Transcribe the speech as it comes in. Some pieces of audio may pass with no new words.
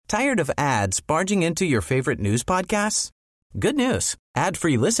Tired of ads barging into your favorite news podcasts? Good news.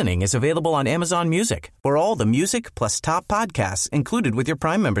 Ad-free listening is available on Amazon Music for all the music plus top podcasts included with your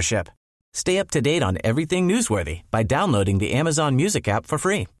Prime membership. Stay up to date on everything newsworthy by downloading the Amazon Music app for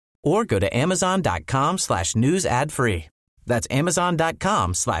free or go to amazon.com/news ad free. That's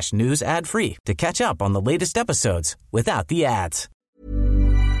amazon.com/news ad free to catch up on the latest episodes without the ads.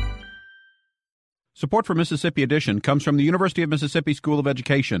 Support for Mississippi Edition comes from the University of Mississippi School of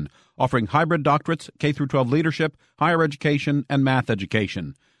Education, offering hybrid doctorates, K-12 leadership, higher education, and math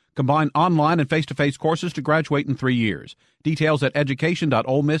education. Combine online and face-to-face courses to graduate in 3 years. Details at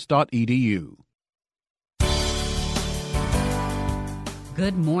education.olemiss.edu.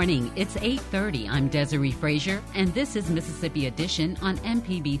 Good morning. It's 8:30. I'm Desiree Frazier, and this is Mississippi Edition on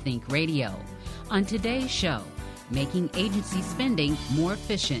MPB Think Radio. On today's show, making agency spending more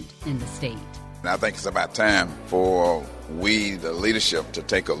efficient in the state. I think it's about time for we, the leadership, to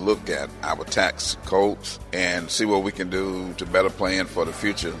take a look at our tax codes and see what we can do to better plan for the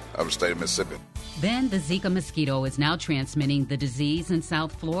future of the state of Mississippi. Then the Zika mosquito is now transmitting the disease in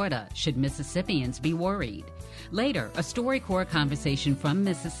South Florida. Should Mississippians be worried? Later, a StoryCorps conversation from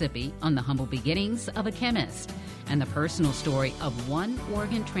Mississippi on the humble beginnings of a chemist and the personal story of one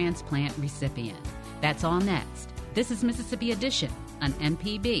organ transplant recipient. That's all next. This is Mississippi Edition on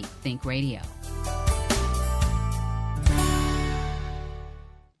MPB Think Radio.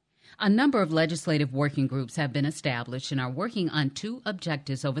 A number of legislative working groups have been established and are working on two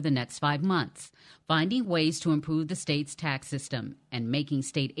objectives over the next 5 months: finding ways to improve the state's tax system and making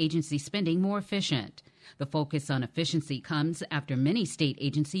state agency spending more efficient. The focus on efficiency comes after many state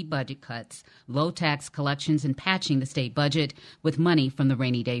agency budget cuts, low tax collections, and patching the state budget with money from the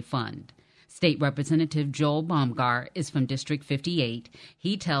Rainy Day Fund. State Representative Joel Baumgar is from District 58.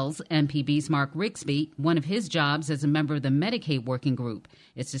 He tells MPB's Mark Rigsby one of his jobs as a member of the Medicaid Working Group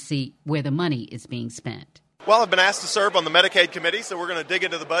is to see where the money is being spent. Well, I've been asked to serve on the Medicaid committee, so we're going to dig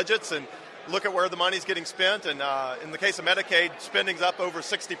into the budgets and look at where the money's getting spent. And in the case of Medicaid, spending's up over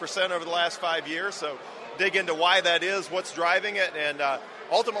 60% over the last 5 years. So dig into why that is, what's driving it, and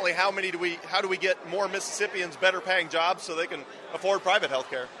ultimately how do we get more Mississippians better paying jobs so they can afford private health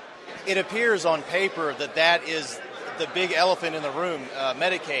care. It appears on paper that is the big elephant in the room,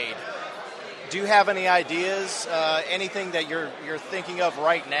 Medicaid. Do you have any ideas, anything that you're thinking of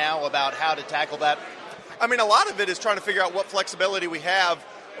right now about how to tackle that? I mean, a lot of it is trying to figure out what flexibility we have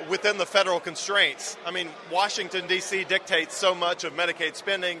within the federal constraints. I mean, Washington, D.C. dictates so much of Medicaid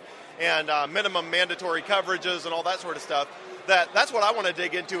spending and minimum mandatory coverages and all that sort of stuff. That's what I want to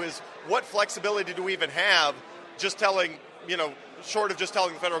dig into is what flexibility do we even have short of just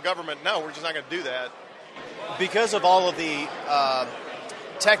telling the federal government, no, we're just not going to do that. Because of all of the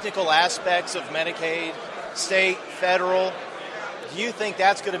technical aspects of Medicaid, state, federal, do you think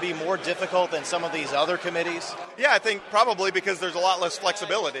that's going to be more difficult than some of these other committees? Yeah, I think probably because there's a lot less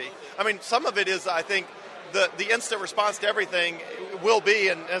flexibility. I mean, some of it is, I think, the instant response to everything will be,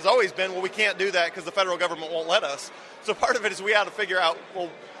 and has always been, well, we can't do that because the federal government won't let us. So part of it is we have to figure out, well,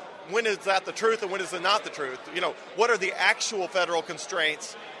 when is that the truth and when is it not the truth? What are the actual federal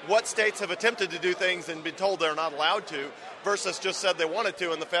constraints? What states have attempted to do things and been told they're not allowed to versus just said they wanted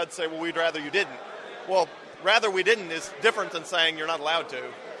to and the feds say, well, we'd rather you didn't. Well, rather we didn't is different than saying you're not allowed to.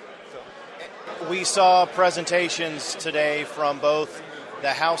 So. We saw presentations today from both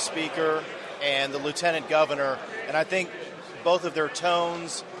the House Speaker and the Lieutenant Governor, and I think both of their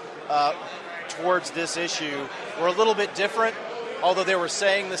tones towards this issue were a little bit different. Although they were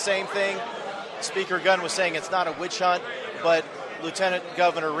saying the same thing, Speaker Gunn was saying it's not a witch hunt, but Lieutenant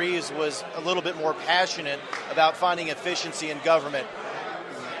Governor Reeves was a little bit more passionate about finding efficiency in government.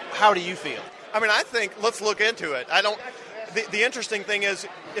 How do you feel? I mean, I think let's look into it. The interesting thing is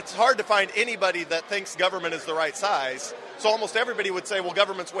it's hard to find anybody that thinks government is the right size. So almost everybody would say, well,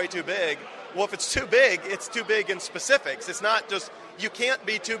 government's way too big. Well, if it's too big in specifics. It's not just, you can't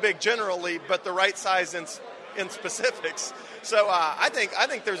be too big generally, but the right size in specifics. So I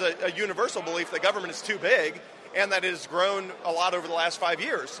think there's a universal belief that government is too big and that it has grown a lot over the last 5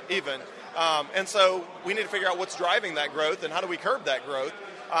 years even. And so we need to figure out what's driving that growth and how do we curb that growth.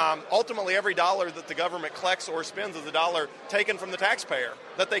 Ultimately, every dollar that the government collects or spends is a dollar taken from the taxpayer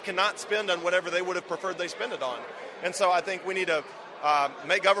that they cannot spend on whatever they would have preferred they spend it on. And so I think we need to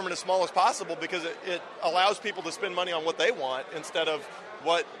make government as small as possible because it allows people to spend money on what they want instead of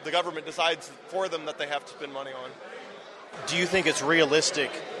what the government decides for them that they have to spend money on. Do you think it's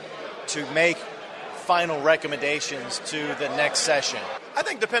realistic to make final recommendations to the next session? I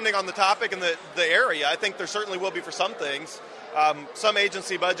think depending on the topic and the area, I think there certainly will be for some things. Some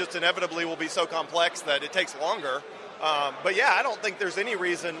agency budgets inevitably will be so complex that it takes longer. But yeah, I don't think there's any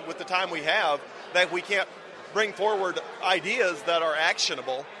reason with the time we have that we can't bring forward ideas that are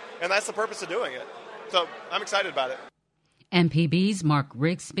actionable, and that's the purpose of doing it. So I'm excited about it. MPB's Mark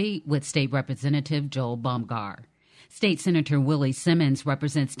Rigsby with State Representative Joel Bumgar. State Senator Willie Simmons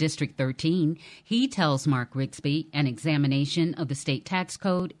represents District 13. He tells Mark Rigsby an examination of the state tax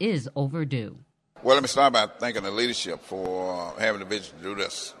code is overdue. Well, let me start by thanking the leadership for having the vision to do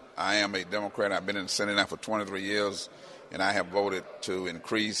this. I am a Democrat. I've been in the Senate now for 23 years, and I have voted to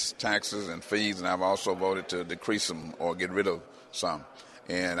increase taxes and fees, and I've also voted to decrease them or get rid of some.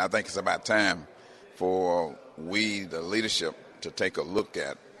 And I think it's about time for we, the leadership, to take a look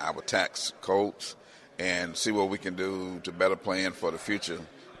at our tax codes and see what we can do to better plan for the future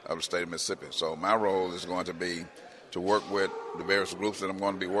of the state of Mississippi. So my role is going to be to work with the various groups that I'm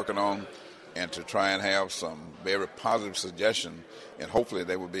going to be working on and to try and have some very positive suggestions, and hopefully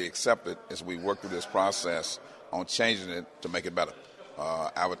they will be accepted as we work through this process on changing it to make it better.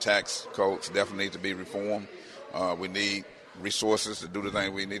 Our tax codes definitely need to be reformed. We need resources to do the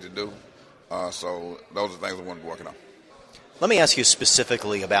things we need to do. So those are the things I want to be working on. Let me ask you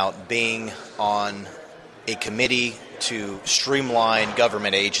specifically about being on a committee to streamline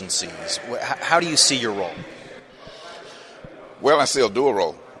government agencies. How do you see your role? Well, I see a dual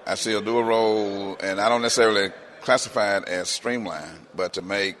role. And I don't necessarily classify it as streamlined, but to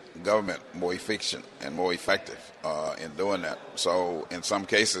make government more efficient and more effective in doing that. So in some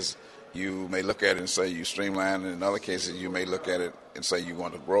cases, you may look at it and say you streamline, and in other cases, you may look at it and say you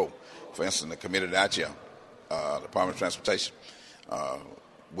want to grow. For instance, the committee that I chair, Department of Transportation.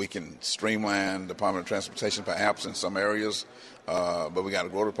 We can streamline the Department of Transportation perhaps in some areas, but we got to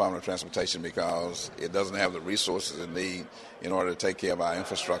grow the Department of Transportation because it doesn't have the resources it needs in order to take care of our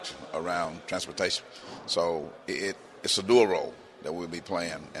infrastructure around transportation. So it's a dual role that we'll be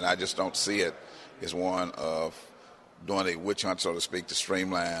playing, and I just don't see it as one of doing a witch hunt, so to speak, to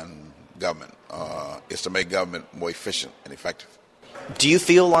streamline government. It's to make government more efficient and effective. Do you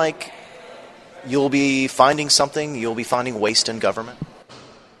feel like you'll be finding waste in government?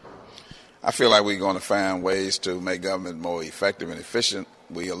 I feel like we're going to find ways to make government more effective and efficient.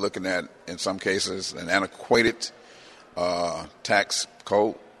 We are looking at, in some cases, an antiquated tax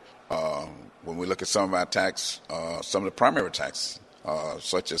code. When we look at some of our tax, some of the primary taxes,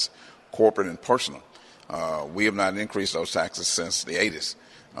 such as corporate and personal, we have not increased those taxes since the 80s.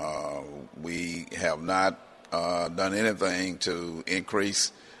 We have not done anything to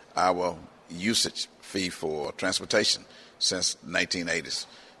increase our usage fee for transportation since the 1980s.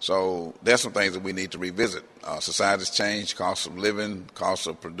 So there's some things that we need to revisit. Society's changed, costs of living, costs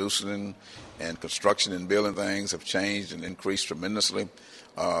of producing and construction and building things have changed and increased tremendously.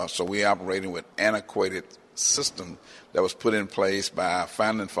 So we're operating with antiquated system that was put in place by our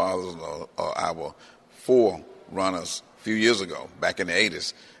founding fathers or our forerunners a few years ago, back in the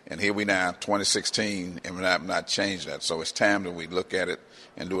 80s. And here we now, 2016, and we have not changed that. So it's time that we look at it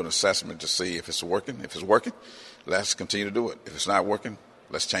and do an assessment to see if it's working. If it's working, let's continue to do it. If it's not working,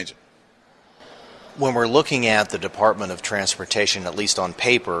 let's change it. When we're looking at the Department of Transportation, at least on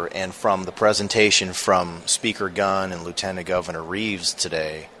paper, and from the presentation from Speaker Gunn and Lieutenant Governor Reeves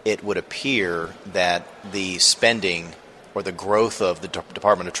today, it would appear that the spending or the growth of the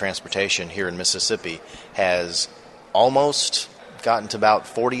Department of Transportation here in Mississippi has almost gotten to about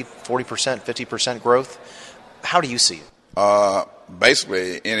 40%, 50% growth. How do you see it?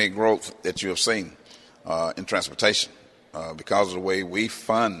 Basically, any growth that you have seen in transportation, because of the way we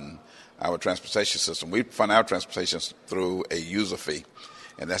fund our transportation system. We fund our transportation through a user fee,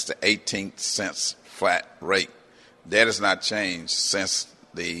 and that's the 18 cents flat rate. That has not changed since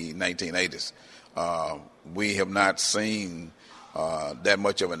the 1980s. We have not seen that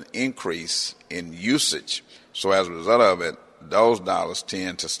much of an increase in usage. So as a result of it, those dollars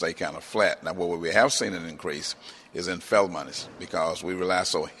tend to stay kind of flat. Now, where we have seen an increase is in FELD monies, because we rely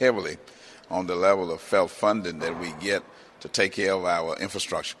so heavily on the level of FELD funding that we get to take care of our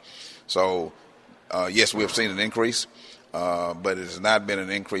infrastructure. So, yes, we have seen an increase, but it has not been an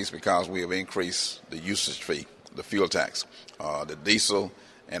increase because we have increased the usage fee, the fuel tax. The diesel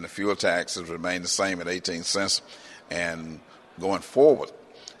and the fuel tax has remained the same at 18 cents. And going forward,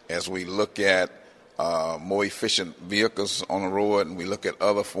 as we look at more efficient vehicles on the road and we look at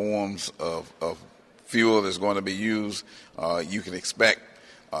other forms of fuel that's going to be used, you can expect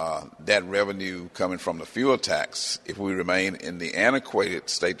that revenue coming from the fuel tax, if we remain in the antiquated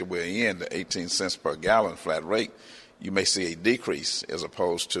state that we're in, the 18 cents per gallon flat rate, you may see a decrease as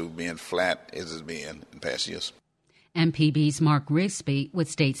opposed to being flat as it's been in past years. MPB's Mark Rigsby with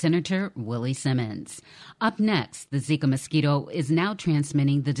State Senator Willie Simmons. Up next, the Zika mosquito is now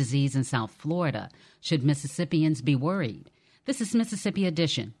transmitting the disease in South Florida. Should Mississippians be worried? This is Mississippi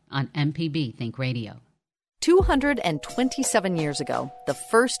Edition on MPB Think Radio. 227 years ago, the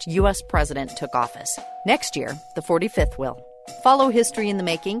first U.S. president took office. Next year, the 45th will. Follow history in the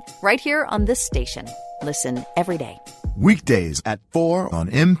making right here on this station. Listen every day. Weekdays at 4 on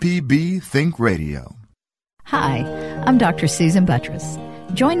MPB Think Radio. Hi, I'm Dr. Susan Buttress.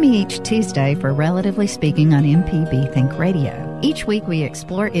 Join me each Tuesday for Relatively Speaking on MPB Think Radio. Each week we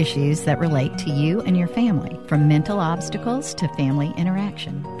explore issues that relate to you and your family, from mental obstacles to family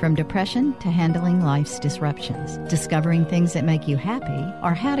interaction, from depression to handling life's disruptions, discovering things that make you happy,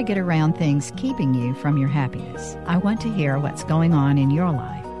 or how to get around things keeping you from your happiness. I want to hear what's going on in your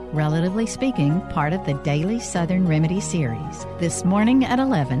life. Relatively Speaking, part of the Daily Southern Remedy series, this morning at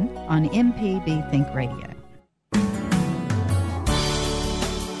 11 on MPB Think Radio.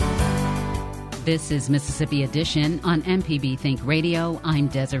 This is Mississippi Edition on MPB Think Radio. I'm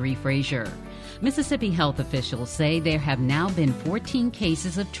Desiree Frazier. Mississippi health officials say there have now been 14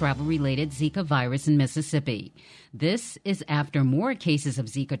 cases of travel-related Zika virus in Mississippi. This is after more cases of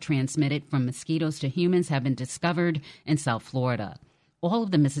Zika transmitted from mosquitoes to humans have been discovered in South Florida. All of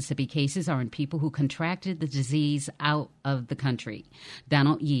the Mississippi cases are in people who contracted the disease out of the country.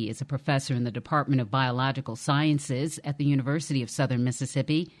 Donald Yee is a professor in the Department of Biological Sciences at the University of Southern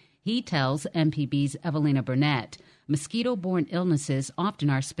Mississippi. He tells MPB's Evelina Burnett, mosquito-borne illnesses often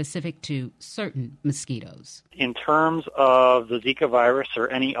are specific to certain mosquitoes. In terms of the Zika virus or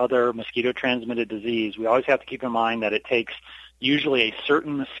any other mosquito-transmitted disease, we always have to keep in mind that it takes usually a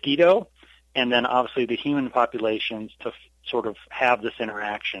certain mosquito and then obviously the human populations to sort of have this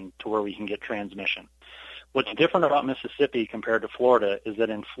interaction to where we can get transmission. What's different about Mississippi compared to Florida is that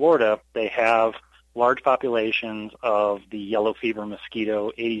in Florida they have large populations of the yellow fever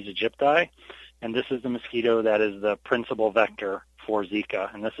mosquito Aedes aegypti, and this is the mosquito that is the principal vector for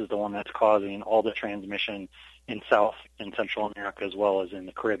Zika, and this is the one that's causing all the transmission in South and Central America as well as in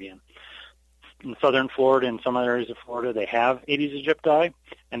the Caribbean. In southern Florida and some other areas of Florida, they have Aedes aegypti,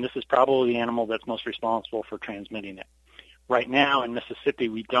 and this is probably the animal that's most responsible for transmitting it. Right now in Mississippi,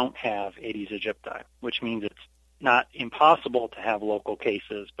 we don't have Aedes aegypti, which means it's not impossible to have local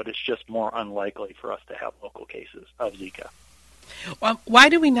cases, but it's just more unlikely for us to have local cases of Zika. Well, why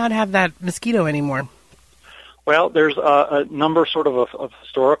do we not have that mosquito anymore? Well, there's a number sort of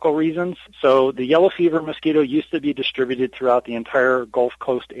historical reasons. So the yellow fever mosquito used to be distributed throughout the entire Gulf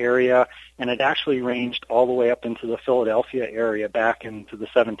Coast area, and it actually ranged all the way up into the Philadelphia area back into the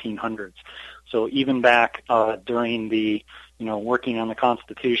 1700s. So even back during the working on the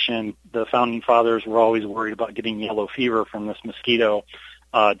Constitution, the founding fathers were always worried about getting yellow fever from this mosquito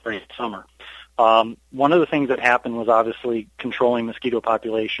during the summer. One of the things that happened was obviously controlling mosquito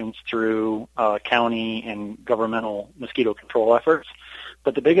populations through county and governmental mosquito control efforts.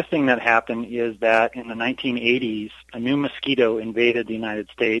 But the biggest thing that happened is that in the 1980s, a new mosquito invaded the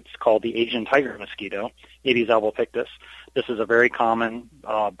United States called the Asian tiger mosquito, Aedes albopictus. This is a very common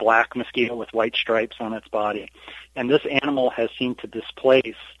black mosquito with white stripes on its body. And this animal has seemed to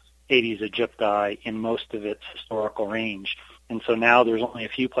displace Aedes aegypti in most of its historical range. And so now there's only a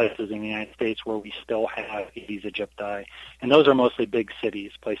few places in the United States where we still have Aedes aegypti. And those are mostly big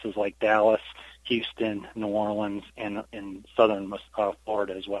cities, places like Dallas, Houston, New Orleans, and in southern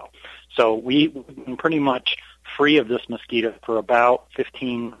Florida as well. So we've been pretty much free of this mosquito for about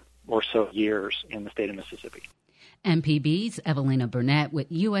 15 or so years in the state of Mississippi. MPB's Evelina Burnett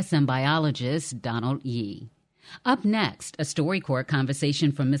with USM biologist Donald Yee. Up next, a StoryCorps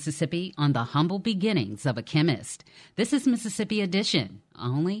conversation from Mississippi on the humble beginnings of a chemist. This is Mississippi Edition,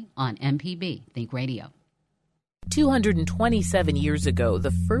 only on MPB Think Radio. 227 years ago,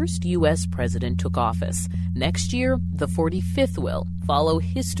 the first U.S. president took office. Next year, the 45th will. Follow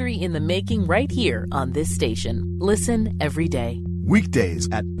history in the making right here on this station. Listen every day. Weekdays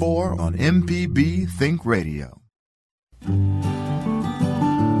at 4 on MPB Think Radio.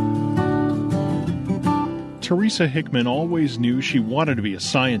 Teresa Hickman always knew she wanted to be a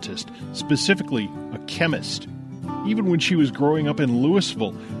scientist, specifically a chemist. Even when she was growing up in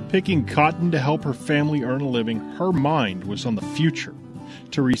Louisville, picking cotton to help her family earn a living, her mind was on the future.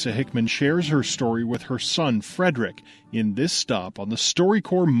 Teresa Hickman shares her story with her son, Frederick, in this stop on the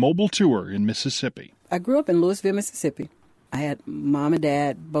StoryCorps mobile tour in Mississippi. I grew up in Louisville, Mississippi. I had mom and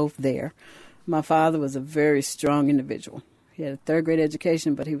dad both there. My father was a very strong individual. He had a third-grade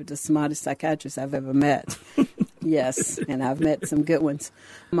education, but he was the smartest psychiatrist I've ever met. Yes, and I've met some good ones.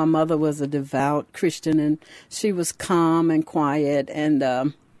 My mother was a devout Christian, and she was calm and quiet,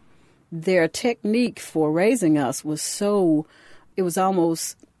 and their technique for raising us was it was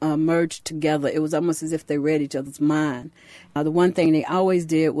almost merged together. It was almost as if they read each other's mind. The one thing they always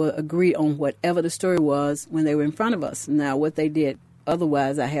did was agree on whatever the story was when they were in front of us. Now, what they did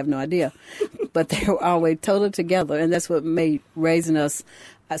otherwise, I have no idea. But they were always totally together, and that's what made raising us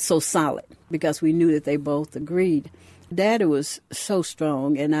so solid, because we knew that they both agreed. Daddy was so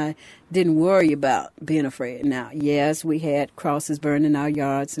strong, and I didn't worry about being afraid. Now, yes, we had crosses burned in our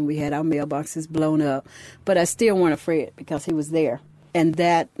yards, and we had our mailboxes blown up, but I still weren't afraid because he was there. And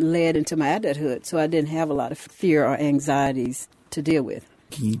that led into my adulthood, so I didn't have a lot of fear or anxieties to deal with.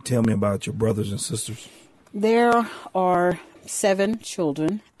 Can you tell me about your brothers and sisters? There are 7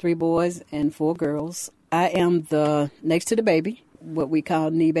 children, 3 boys and 4 girls. I am the next to the baby, what we call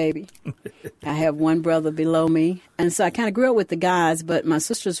knee baby. I have 1 brother below me. And so I kind of grew up with the guys, but my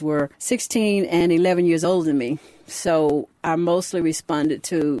sisters were 16 and 11 years older than me. So I mostly responded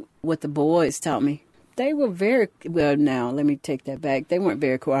to what the boys taught me. They were now, let me take that back. They weren't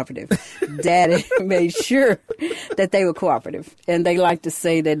very cooperative. Daddy made sure that they were cooperative. And they like to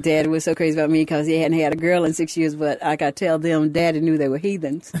say that Daddy was so crazy about me because he hadn't had a girl in 6 years. But like I tell them, Daddy knew they were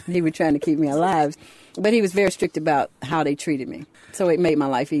heathens. He was trying to keep me alive. But he was very strict about how they treated me. So it made my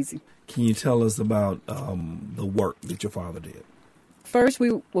life easy. Can you tell us about the work that your father did? First,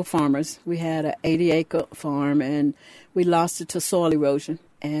 we were farmers. We had an 80-acre farm, and we lost it to soil erosion.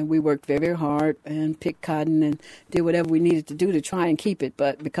 And we worked very, very hard and picked cotton and did whatever we needed to do to try and keep it.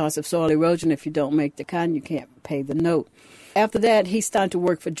 But because of soil erosion, if you don't make the cotton, you can't pay the note. After that, he started to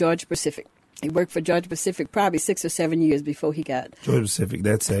work for Georgia Pacific. He worked for Georgia Pacific probably 6 or 7 years before he got... Georgia Pacific,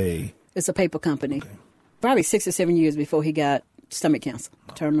 it's a paper company. Okay. Probably 6 or 7 years before he got stomach cancer,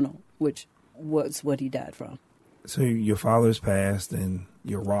 terminal, which was what he died from. So your father's passed and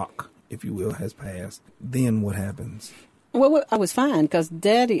your rock, if you will, has passed. Then what happens? Well, I was fine because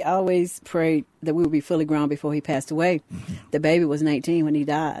Daddy always prayed that we would be fully grown before he passed away. Mm-hmm. The baby was 18 when he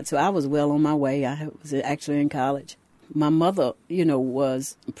died, so I was well on my way. I was actually in college. My mother,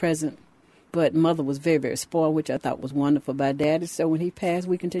 was present, but Mother was very, very spoiled, which I thought was wonderful by Daddy. So when he passed,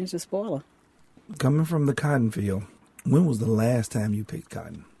 we continued to spoil her. Coming from the cotton field, when was the last time you picked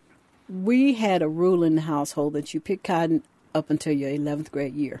cotton? We had a rule in the household that you pick cotton up until your 11th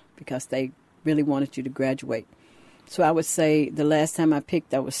grade year because they really wanted you to graduate. So I would say the last time I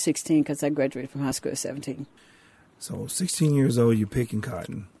picked, I was 16 because I graduated from high school at 17. So 16 years old, you're picking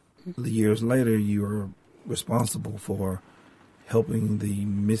cotton. Mm-hmm. Years later, you were responsible for helping the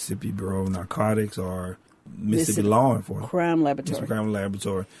Mississippi Bureau of Narcotics or Mississippi Law Enforcement. Crime Laboratory. Crime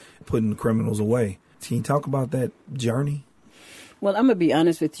Laboratory, putting criminals away. Can you talk about that journey? Well, I'm going to be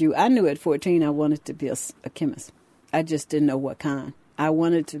honest with you. I knew at 14 I wanted to be a chemist. I just didn't know what kind. I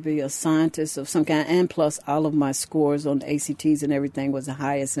wanted to be a scientist of some kind, and plus all of my scores on the ACTs and everything was the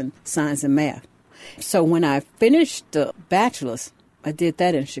highest in science and math. So when I finished the bachelor's, I did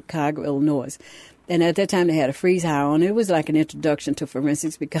that in Chicago, Illinois. And at that time they had a freeze hire on. It was like an introduction to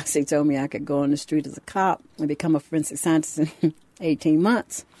forensics because they told me I could go on the street as a cop and become a forensic scientist in 18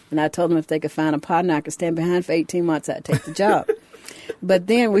 months. And I told them if they could find a partner I could stand behind for 18 months, I'd take the job. But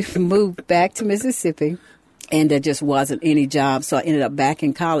then we moved back to Mississippi. And there just wasn't any job, so I ended up back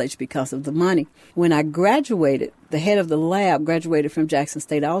in college because of the money. When I graduated, the head of the lab graduated from Jackson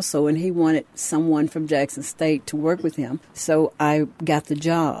State also, and he wanted someone from Jackson State to work with him. So I got the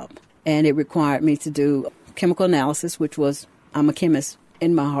job, and it required me to do chemical analysis, which was, I'm a chemist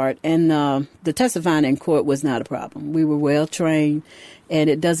in my heart. And the testifying in court was not a problem. We were well trained, and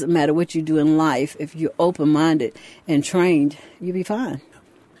it doesn't matter what you do in life. If you're open-minded and trained, you'll be fine.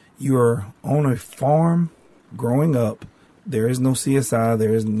 You're on a farm. Growing up, there is no CSI,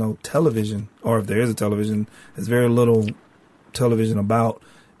 there is no television, or if there is a television, there's very little television about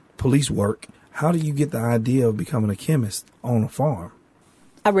police work. How do you get the idea of becoming a chemist on a farm?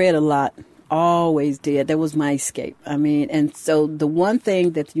 I read a lot, always did. That was my escape. And so the one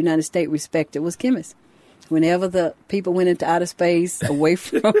thing that the United States respected was chemists. Whenever the people went into outer space, away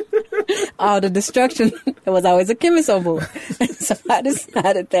from all the destruction, there was always a chemist on board. And so I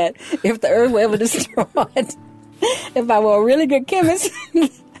decided that if the earth were ever destroyed, if I were a really good chemist,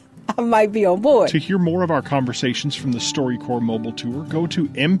 I might be on board. To hear more of our conversations from the StoryCorps Mobile Tour, go to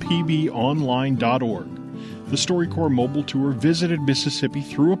mpbonline.org. The StoryCorps Mobile Tour visited Mississippi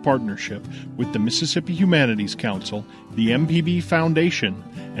through a partnership with the Mississippi Humanities Council, the MPB Foundation,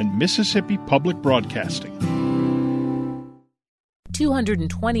 and Mississippi Public Broadcasting.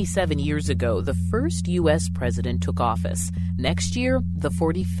 227 years ago, the first U.S. president took office. Next year, the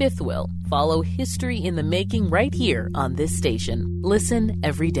 45th will. Follow history in the making right here on this station. Listen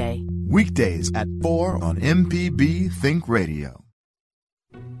every day. Weekdays at 4 on MPB Think Radio.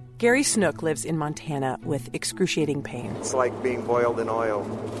 Gary Snook lives in Montana with excruciating pain. It's like being boiled in oil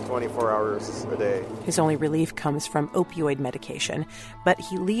 24 hours a day. His only relief comes from opioid medication, but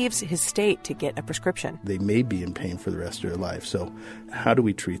he leaves his state to get a prescription. They may be in pain for the rest of their life, so how do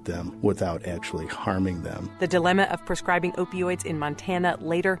we treat them without actually harming them? The dilemma of prescribing opioids in Montana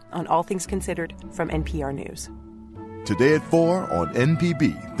later on All Things Considered from NPR News. Today at 4 on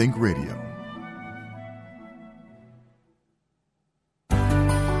MPB Think Radio.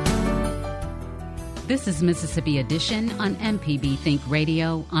 This is Mississippi Edition on MPB Think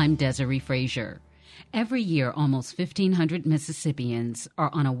Radio. I'm Desiree Frazier. Every year, almost 1,500 Mississippians are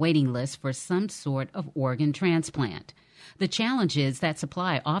on a waiting list for some sort of organ transplant. The challenge is that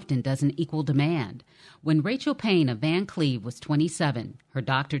supply often doesn't equal demand. When Rachel Payne of Van Cleve was 27, her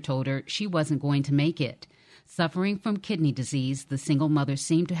doctor told her she wasn't going to make it. Suffering from kidney disease, the single mother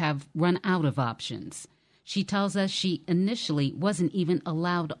seemed to have run out of options. She tells us she initially wasn't even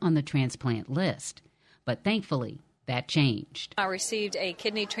allowed on the transplant list. But thankfully, that changed. I received a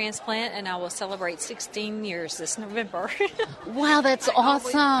kidney transplant, and I will celebrate 16 years this November. Wow, that's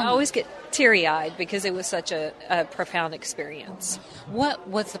awesome. I always get teary-eyed because it was such a profound experience.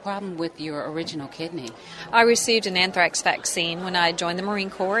 What's the problem with your original kidney? I received an anthrax vaccine when I joined the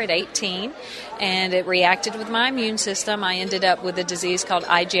Marine Corps at 18, and it reacted with my immune system. I ended up with a disease called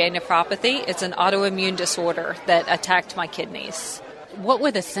IgA nephropathy. It's an autoimmune disorder that attacked my kidneys. What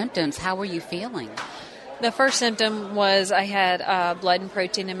were the symptoms? How were you feeling? The first symptom was I had blood and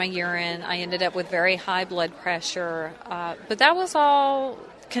protein in my urine. I ended up with very high blood pressure, but that was all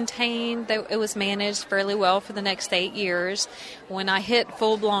contained. It was managed fairly well for the next 8 years. When I hit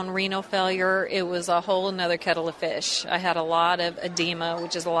full-blown renal failure, it was a whole another kettle of fish. I had a lot of edema,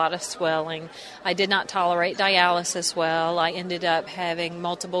 which is a lot of swelling. I did not tolerate dialysis well. I ended up having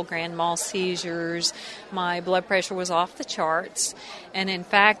multiple grand mal seizures. My blood pressure was off the charts. And in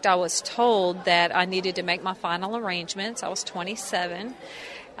fact, I was told that I needed to make my final arrangements. I was 27.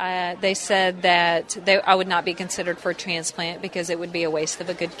 They said that I would not be considered for a transplant because it would be a waste of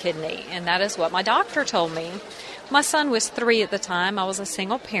a good kidney. And that is what my doctor told me. My son was 3 at the time. I was a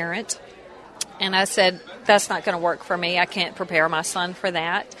single parent. And I said, that's not going to work for me. I can't prepare my son for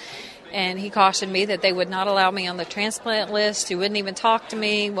that. And he cautioned me that they would not allow me on the transplant list. He wouldn't even talk to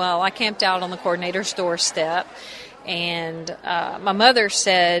me. Well, I camped out on the coordinator's doorstep. And my mother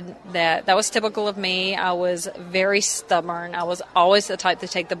said that was typical of me. I was very stubborn. I was always the type to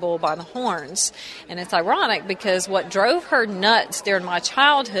take the bull by the horns. And it's ironic because what drove her nuts during my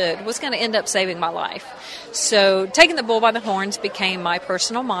childhood was going to end up saving my life. So taking the bull by the horns became my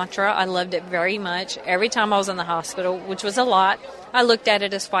personal mantra. I loved it very much. Every time I was in the hospital, which was a lot, I looked at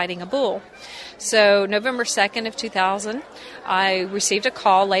it as fighting a bull. So November 2nd of 2000, I received a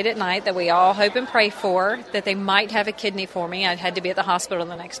call late at night that we all hope and pray for, that they might have a kidney for me. I had to be at the hospital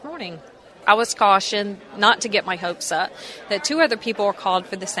the next morning. I was cautioned not to get my hopes up, that 2 other people were called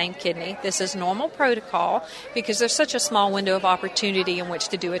for the same kidney. This is normal protocol because there's such a small window of opportunity in which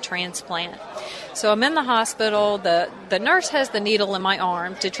to do a transplant. So I'm in the hospital. The nurse has the needle in my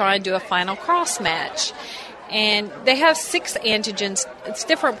arm to try and do a final cross match. And they have 6 antigens. It's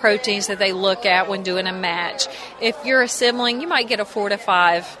different proteins that they look at when doing a match. If you're a sibling, you might get a 4 to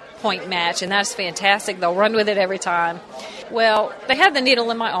 5 point match, and that's fantastic. They'll run with it every time. Well, they had the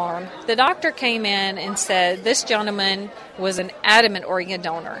needle in my arm. The doctor came in and said this gentleman was an adamant organ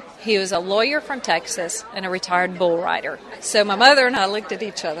donor. He was a lawyer from Texas and a retired bull rider. So my mother and I looked at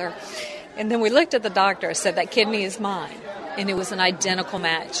each other, and then we looked at the doctor and said, that kidney is mine. And it was an identical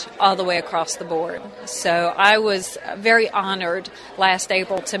match all the way across the board. So I was very honored last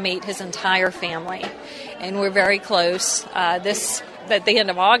April to meet his entire family. And we're very close. At the end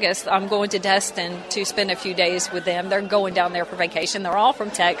of August, I'm going to Destin to spend a few days with them. They're going down there for vacation. They're all from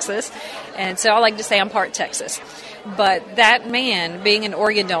Texas. And so I like to say I'm part Texas. But that man, being an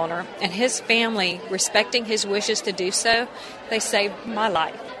organ donor, and his family respecting his wishes to do so, they saved my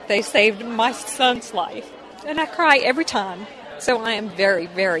life. They saved my son's life. And I cry every time. So I am very,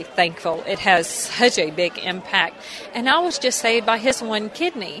 very thankful. It has such a big impact. And I was just saved by his one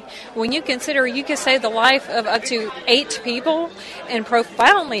kidney. When you consider you can save the life of up to 8 people and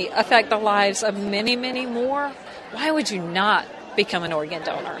profoundly affect the lives of many, many more, why would you not become an organ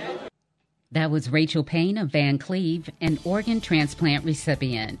donor? That was Rachel Payne of Van Cleve, an organ transplant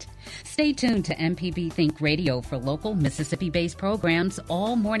recipient. Stay tuned to MPB Think Radio for local Mississippi-based programs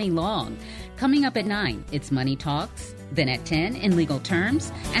all morning long. Coming up at 9, it's Money Talks. Then at 10, In Legal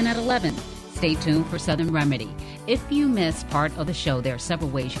Terms. And at 11, stay tuned for Southern Remedy. If you miss part of the show, there are several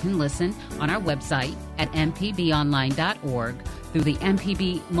ways you can listen on our website at mpbonline.org, through the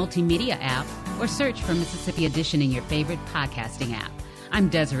MPB Multimedia app, or search for Mississippi Edition in your favorite podcasting app. I'm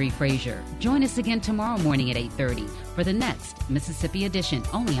Desiree Frazier. Join us again tomorrow morning at 8:30 for the next Mississippi Edition,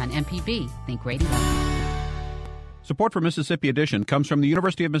 only on MPB Think Radio. Support for Mississippi Edition comes from the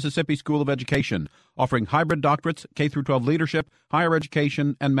University of Mississippi School of Education, offering hybrid doctorates, K-12 leadership, higher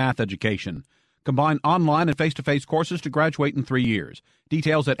education, and math education. Combine online and face-to-face courses to graduate in 3 years.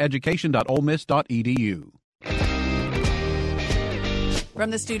 Details at education.olemiss.edu. From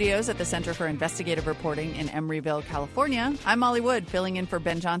the studios at the Center for Investigative Reporting in Emeryville, California, I'm Molly Wood, filling in for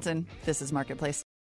Ben Johnson. This is Marketplace.